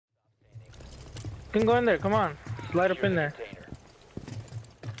Can go in there. Come on. Slide up in there.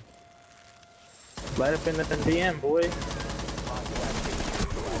 Slide up in the DM, boy.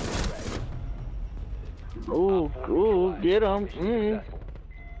 Ooh, ooh, get him.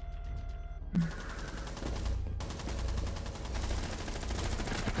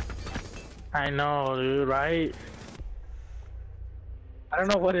 I know, dude, right? I don't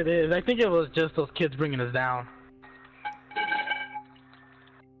know what it is. I think it was just those kids bringing us down.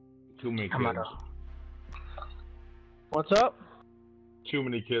 Too many kids. What's up? Too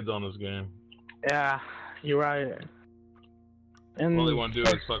many kids on this game. Yeah, you're right. And all they want to do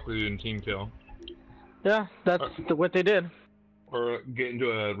is fuck with you in team kill. Yeah, that's what they did. Or get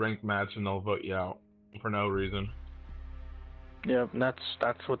into a ranked match and they'll vote you out for no reason. Yeah,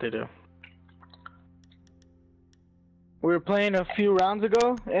 that's what they do. We were playing a few rounds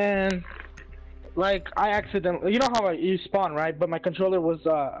ago, and like I accidentally, you know how you spawn, right? But my controller was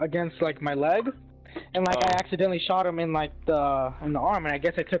against like my leg, and like I accidentally shot him in like the arm, and I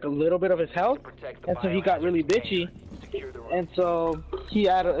guess I took a little bit of his health, and so he got really bitchy, and so he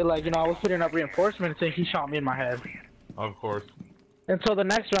had like, you know, I was putting up reinforcements, and he shot me in my head. Of course. And so the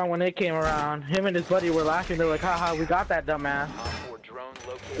next round when they came around, him and his buddy were laughing. They were like, haha, we got that dumbass.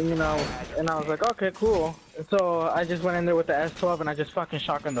 And, you know, and I was like, okay, cool. And so I just went in there with the S12 and I just fucking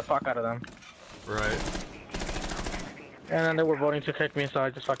shotgunned the fuck out of them. Right. And then they were voting to kick me, so I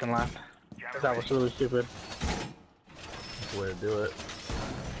just fucking laughed. That was really stupid. That's the way to do it.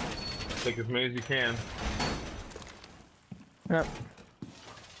 Take as many as you can. Yep.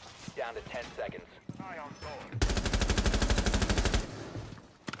 Down to 10 seconds.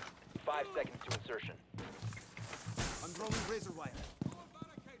 5 seconds to insertion. I'm throwing razor wire.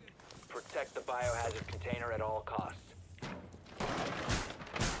 Protect the biohazard container at all costs.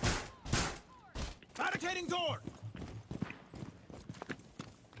 Barricading door!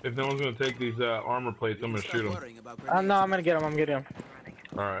 If no one's gonna take these armor plates, I'm gonna shoot them. No, I'm gonna get him. I'm getting him.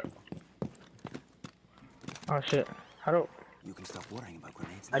 Alright. Oh shit. How do... You can stop worrying about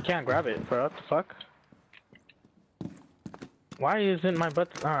grenades. I can't grab it, bro. What the fuck? Why isn't my butt...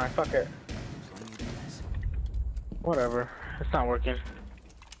 Alright, fuck it. Whatever. It's not working.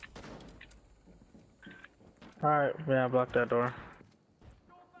 Alright, yeah, block that door.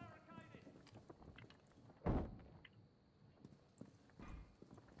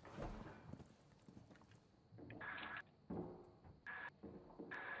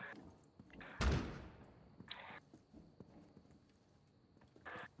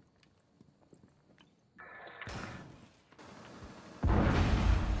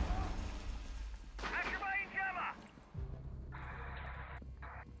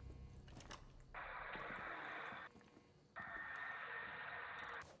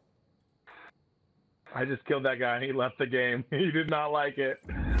 I just killed that guy and he left the game. He did not like it.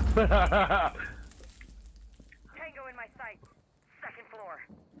 Tango in my sight. Second floor.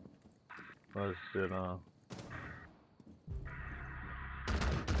 Oh shit,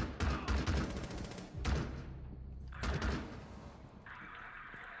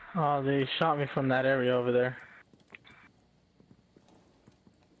 Oh, they shot me from that area over there.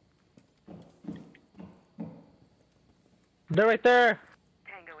 They're right there!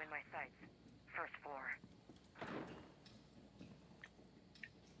 Tango in my sights. First floor.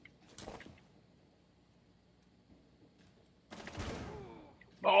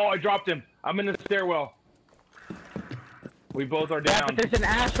 Oh, I dropped him. I'm in the stairwell. We both are Yeah, down. but there's an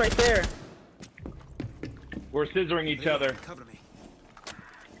ash right there. We're scissoring each other. Cover me.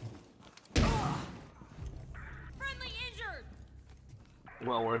 Friendly injured.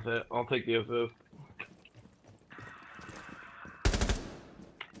 Well worth it. I'll take the assist.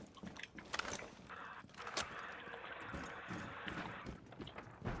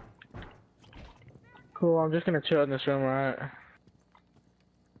 Cool, I'm just gonna chill in this room, right?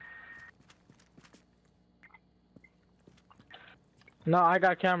 No, I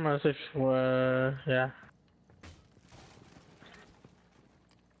got cameras if, yeah.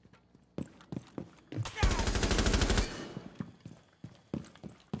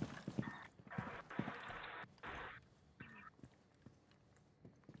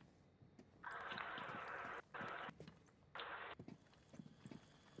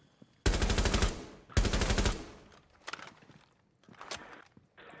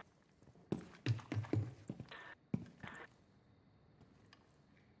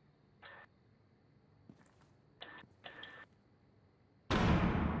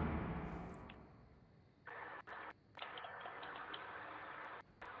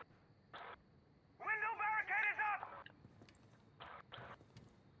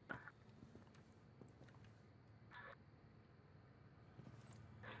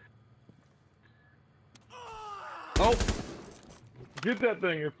 Oh! Get that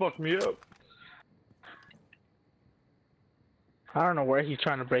thing, it fucked me up. I don't know where he's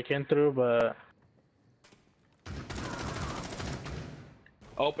trying to break in through, but...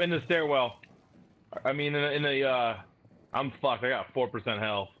 Oh, in the stairwell. I mean, in the, I'm fucked, I got 4%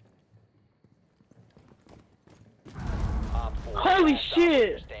 health. Holy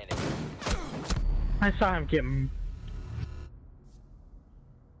shit! I saw him get...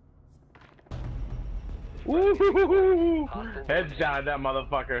 Woo! Headshot that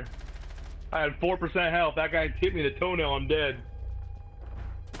motherfucker. I had 4% health. That guy hit me in the toenail. I'm dead.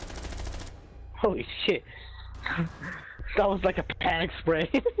 Holy shit. That was like a panic spray.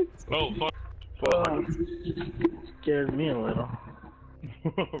 Oh, fuck. Scared me a little.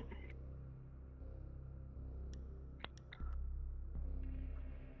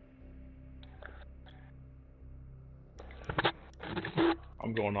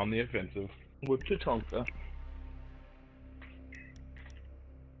 I'm going on the offensive with Tatonka.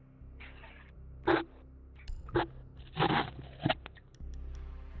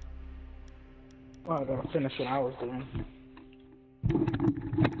 Oh, I gotta finish what I was doing.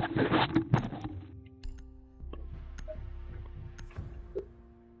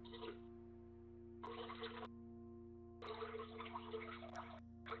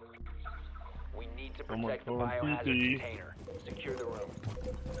 We need to protect the biohazard container. Secure the room.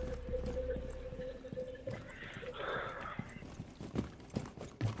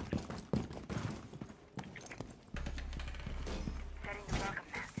 Setting the welcome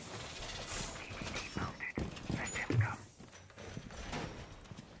mat. CCD mounted. Let them go.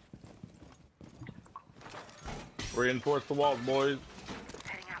 Reinforce the walls, boys.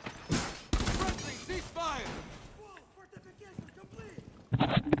 Heading up. Friendly, ceasefire!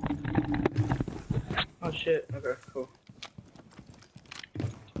 Oh shit, okay, cool.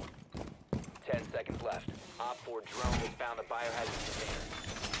 10 seconds left. Op 4 drone has found a biohazard container.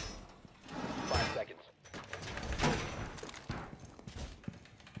 5 seconds.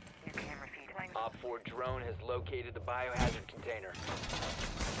 New camera feed. Op 4 drone has located the biohazard container.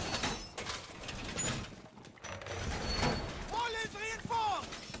 Wall is reinforced!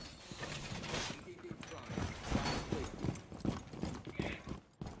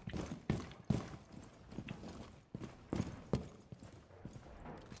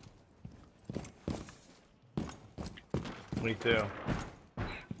 Me too.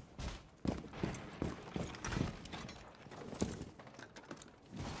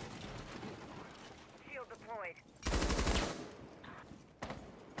 Shield deployed.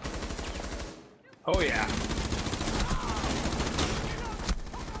 Oh yeah.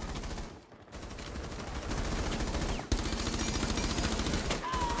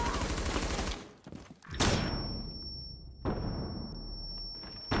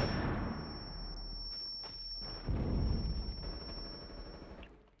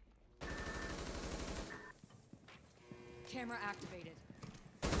 Camera activated.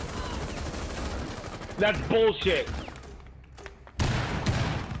 That's bullshit.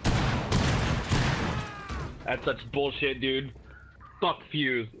 That's such bullshit, dude. Fuck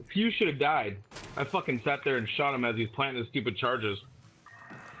Fuse. Fuse should have died. I fucking sat there and shot him as he's planting his stupid charges.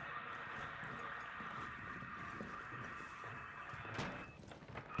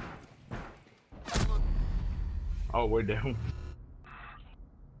 Oh, we're down.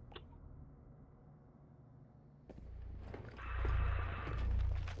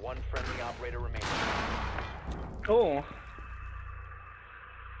 One friendly operator remaining. Oh.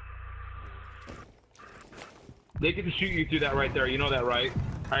 They can shoot you through that right there. You know that, right?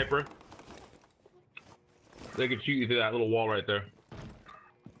 Hyper. They can shoot you through that little wall right there.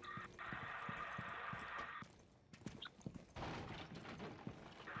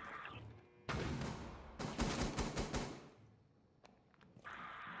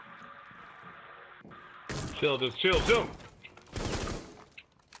 Chill, just chill.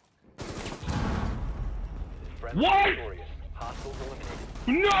 Friendly What? victorious. Hostiles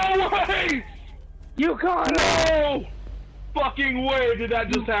eliminated. No way! You got it! No fucking way did that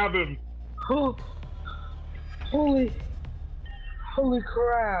just happen! Oh. Holy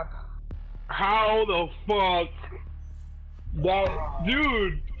crap. How the fuck? That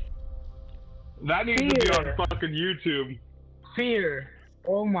dude. That needs to be on Fear. fucking YouTube. Fear.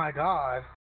 Oh my god.